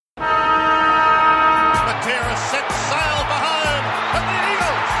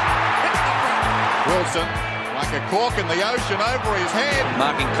Wilson, like a cork in the ocean over his head.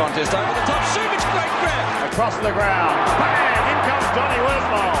 Marking contest over the top. Subich, great grab. Across the ground. Bang! In comes Johnny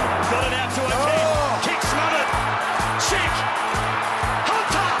Worsfold. Got it out to a kick smothered. Check.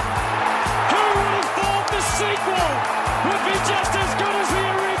 Hunter. Who would have thought the sequel would be just as good as the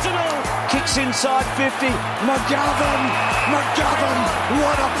original? Kicks inside 50. McGovern.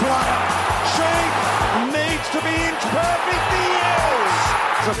 What a player. Sheik needs to be inch perfect. He is.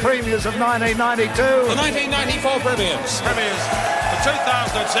 The premiers of 1992. The 1994 premiers. The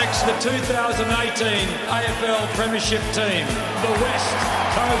 2006, the 2018 AFL Premiership team, the West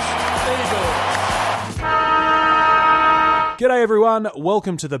Coast Eagles. G'day everyone,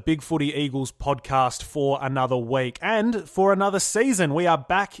 welcome to the Big Footy Eagles podcast for another week and for another season. We are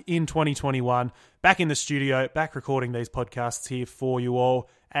back in 2021, back in the studio, back recording these podcasts here for you all,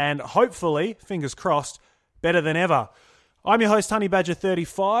 and hopefully, fingers crossed, better than ever. I'm your host,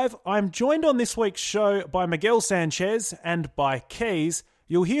 Honeybadger35. I'm joined on this week's show by Miguel Sanchez and by Keys.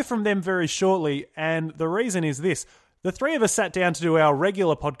 You'll hear from them very shortly, and the reason is this. The three of us sat down to do our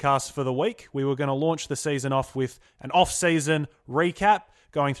regular podcast for the week. We were going to launch the season off with an off-season recap,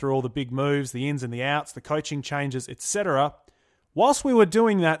 going through all the big moves, the ins and the outs, the coaching changes, etc. Whilst we were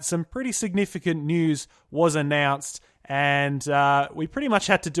doing that, some pretty significant news was announced, and we pretty much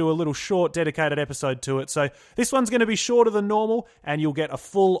had to do a little short, dedicated episode to it. So this one's going to be shorter than normal, and you'll get a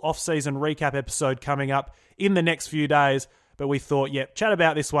full off-season recap episode coming up in the next few days. But we thought, chat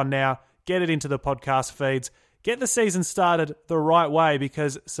about this one now, get it into the podcast feeds, get the season started the right way,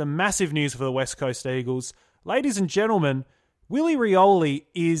 because some massive news for the West Coast Eagles. Ladies and gentlemen, Willie Rioli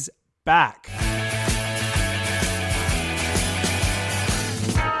is back.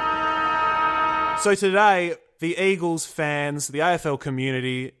 So today, the Eagles fans, the AFL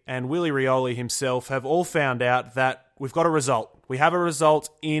community, and Willie Rioli himself have all found out that we've got a result. We have a result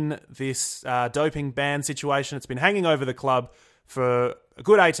in this doping ban situation. It's been hanging over the club for a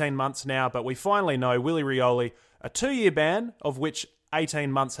good 18 months now, but we finally know Willie Rioli, a 2-year ban, of which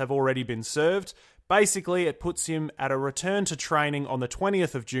 18 months have already been served. Basically, it puts him at a return to training on the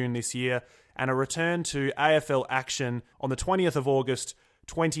 20th of June this year and a return to AFL action on the 20th of August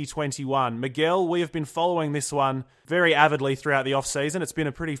 2021. Miguel, we have been following this one very avidly throughout the off-season. It's been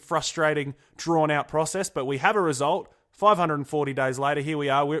a pretty frustrating, drawn-out process, but we have a result. 540 days later, here we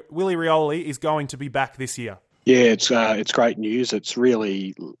are. Willie Rioli is going to be back this year. Yeah, it's great news. It's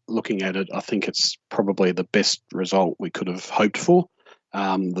really, looking at it, I think it's probably the best result we could have hoped for.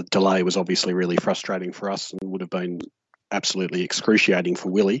 The delay was obviously really frustrating for us and would have been absolutely excruciating for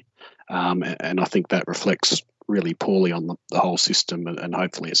Willie. And I think that reflects really poorly on the whole system, and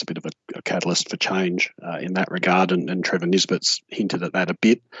hopefully it's a bit of a catalyst for change in that regard. And Trevor Nisbet's hinted at that a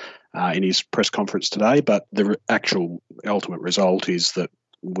bit in his press conference today. But the actual ultimate result is that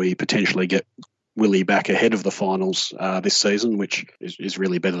we potentially get Willie back ahead of the finals this season, which is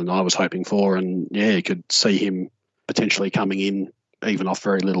really better than I was hoping for. And you could see him potentially coming in even off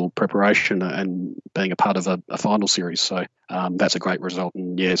very little preparation and being a part of a final series. So that's a great result.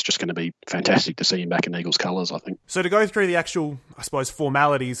 And it's just going to be fantastic to see him back in Eagles colours, I think. So to go through the actual, I suppose,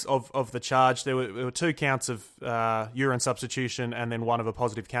 formalities of the charge, there were 2 counts of urine substitution and then one of a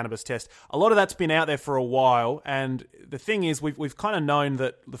positive cannabis test. A lot of that's been out there for a while. And the thing is, we've kind of known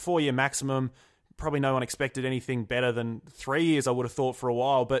that the 4-year maximum, probably no one expected anything better than 3 years, I would have thought, for a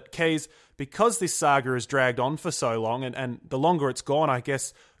while. But Keys, because this saga has dragged on for so long, and the longer it's gone, I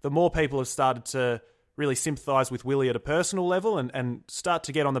guess, the more people have started to really sympathise with Willie at a personal level and start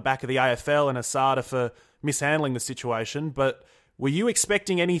to get on the back of the AFL and ASADA for mishandling the situation. But were you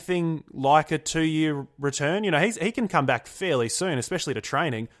expecting anything like a 2-year return? He can come back fairly soon, especially to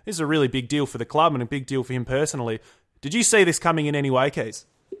training. This is a really big deal for the club and a big deal for him personally. Did you see this coming in any way, Keys?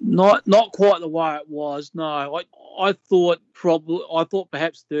 Not quite the way it was. No, I thought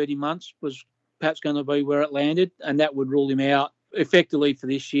perhaps 30 months was perhaps going to be where it landed, and that would rule him out effectively for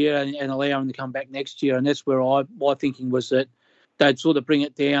this year and allow him to come back next year. And that's where my thinking was that they'd sort of bring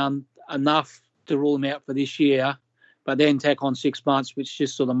it down enough to rule him out for this year, but then tack on 6 months, which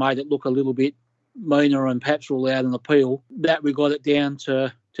just sort of made it look a little bit meaner and perhaps rule out an appeal. That we got it down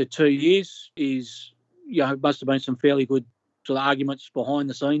to 2 years is, must have been some fairly good sort of arguments behind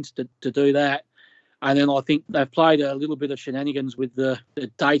the scenes to do that. And then I think they've played a little bit of shenanigans with the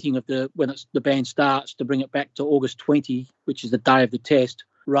dating of when the ban starts to bring it back to August 20, which is the day of the test,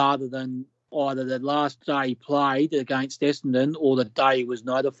 rather than either the last day he played against Essendon or the day he was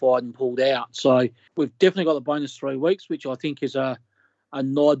notified and pulled out. So we've definitely got the bonus 3 weeks, which I think is a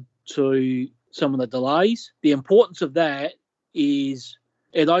nod to some of the delays. The importance of that is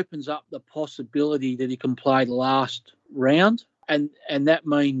it opens up the possibility that he can play the last round. And that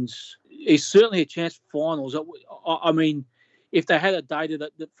means he's certainly a chance for finals. I mean, if they had a data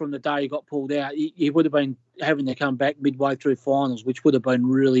that from the day he got pulled out, he would have been having to come back midway through finals, which would have been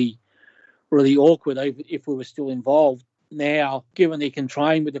really, really awkward if we were still involved. Now, given he can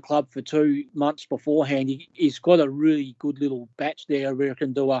train with the club for 2 months beforehand, he's got a really good little batch there where he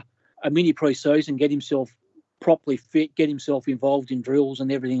can do a mini pre-season, get himself properly fit, get himself involved in drills and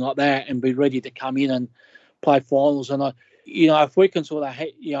everything like that, and be ready to come in and play finals. And if we can sort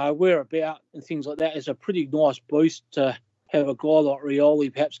of, wear about and things like that, it's a pretty nice boost to have a guy like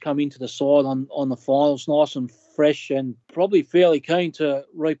Rioli perhaps come into the side on the finals, nice and fresh, and probably fairly keen to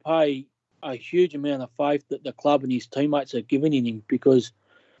repay a huge amount of faith that the club and his teammates are giving in him, because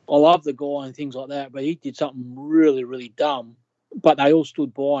I love the guy and things like that, but he did something really, really dumb. But they all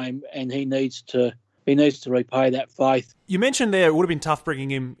stood by him, and he needs to repay that faith. You mentioned there it would have been tough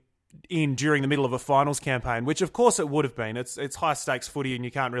bringing him in during the middle of a finals campaign, which of course it would have been. It's high stakes footy, and you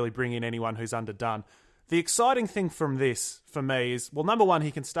can't really bring in anyone who's underdone. The exciting thing from this, for me, is, well, number one,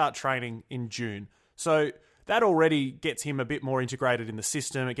 he can start training in June. So that already gets him a bit more integrated in the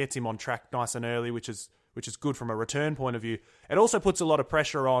system. It gets him on track nice and early, which is good from a return point of view. It also puts a lot of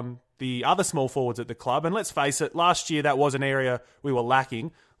pressure on the other small forwards at the club. And let's face it, last year that was an area we were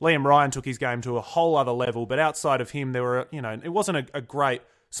lacking. Liam Ryan took his game to a whole other level, but outside of him, there were, it wasn't a great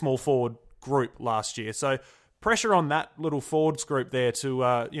small forward group last year. So pressure on that little forwards group there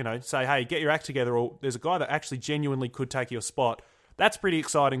to, say, hey, get your act together, or there's a guy that actually genuinely could take your spot. That's pretty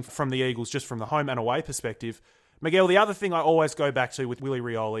exciting from the Eagles, just from the home and away perspective. Miguel, the other thing I always go back to with Willie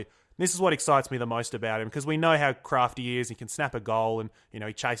Rioli, this is what excites me the most about him, because we know how crafty he is. He can snap a goal and,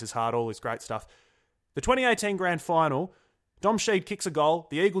 he chases hard, all this great stuff. The 2018 Grand Final, Dom Sheed kicks a goal,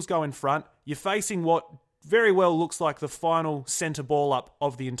 the Eagles go in front, you're facing what very well looks like the final centre ball up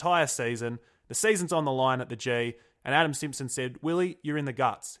of the entire season. The season's on the line at the G, and Adam Simpson said, Willie, you're in the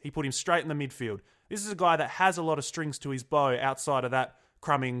guts. He put him straight in the midfield. This is a guy that has a lot of strings to his bow outside of that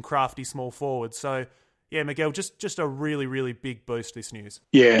crumbing, crafty small forward. So, yeah, Miguel, just a really, really big boost, this news.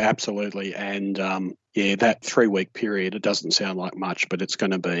 Yeah, absolutely. And, that 3-week period, it doesn't sound like much, but it's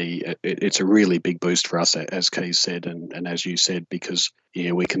going to be, it's a really big boost for us, as Keys said, and as you said, because,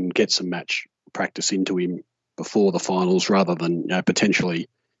 we can get some match practice into him before the finals rather than potentially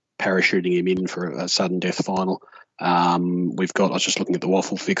parachuting him in for a sudden death final. I was just looking at the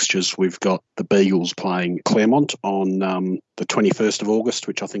Waffle fixtures. We've got the Beagles playing Claremont on the 21st of August,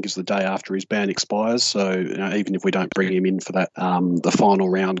 which I think is the day after his ban expires. So even if we don't bring him in for that, the final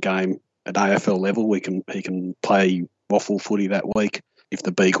round game at AFL level, he can play Waffle footy that week. If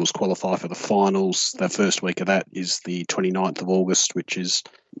the Beagles qualify for the finals, the first week of that is the 29th of August,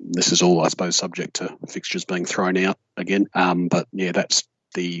 this is all, I suppose, subject to fixtures being thrown out again. But yeah, that's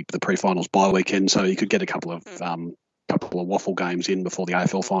the pre-finals bye weekend, so you could get a couple of Waffle games in before the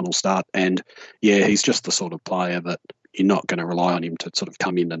AFL finals start. And yeah, he's just the sort of player that you're not going to rely on him to sort of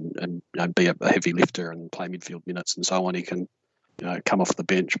come in and be a heavy lifter and play midfield minutes and so on. He can come off the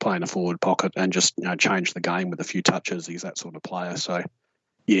bench, play in a forward pocket, and just change the game with a few touches. He's that sort of player. So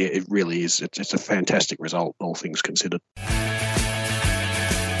yeah, it really is. It's a fantastic result, all things considered.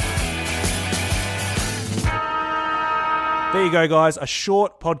 There you go, guys. A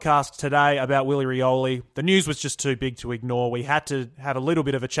short podcast today about Willie Rioli. The news was just too big to ignore. We had to have a little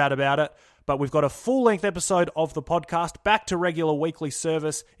bit of a chat about it, but we've got a full-length episode of the podcast back to regular weekly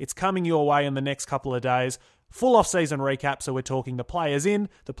service. It's coming your way in the next couple of days. Full off-season recap, so we're talking the players in,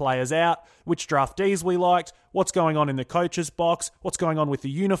 the players out, which draftees we liked, what's going on in the coach's box, what's going on with the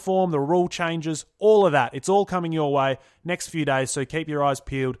uniform, the rule changes, all of that. It's all coming your way next few days, so keep your eyes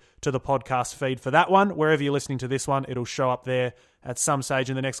peeled to the podcast feed for that one. Wherever you're listening to this one, it'll show up there at some stage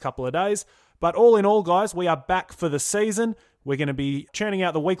in the next couple of days. But all in all, guys, we are back for the season. We're going to be churning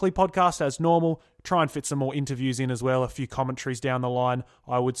out the weekly podcast as normal, try and fit some more interviews in as well, a few commentaries down the line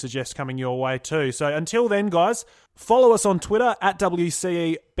I would suggest coming your way too. So until then, guys, follow us on Twitter at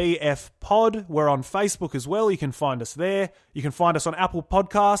WCEBFPod. We're on Facebook as well. You can find us there. You can find us on Apple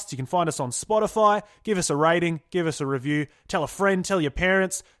Podcasts. You can find us on Spotify. Give us a rating. Give us a review. Tell a friend. Tell your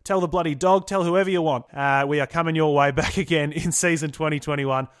parents. Tell the bloody dog. Tell whoever you want. We are coming your way back again in season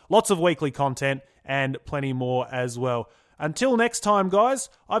 2021. Lots of weekly content and plenty more as well. Until next time, guys,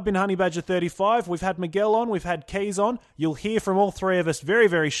 I've been Honeybadger35. We've had Miguel on. We've had Keys on. You'll hear from all three of us very,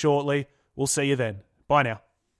 very shortly. We'll see you then. Bye now.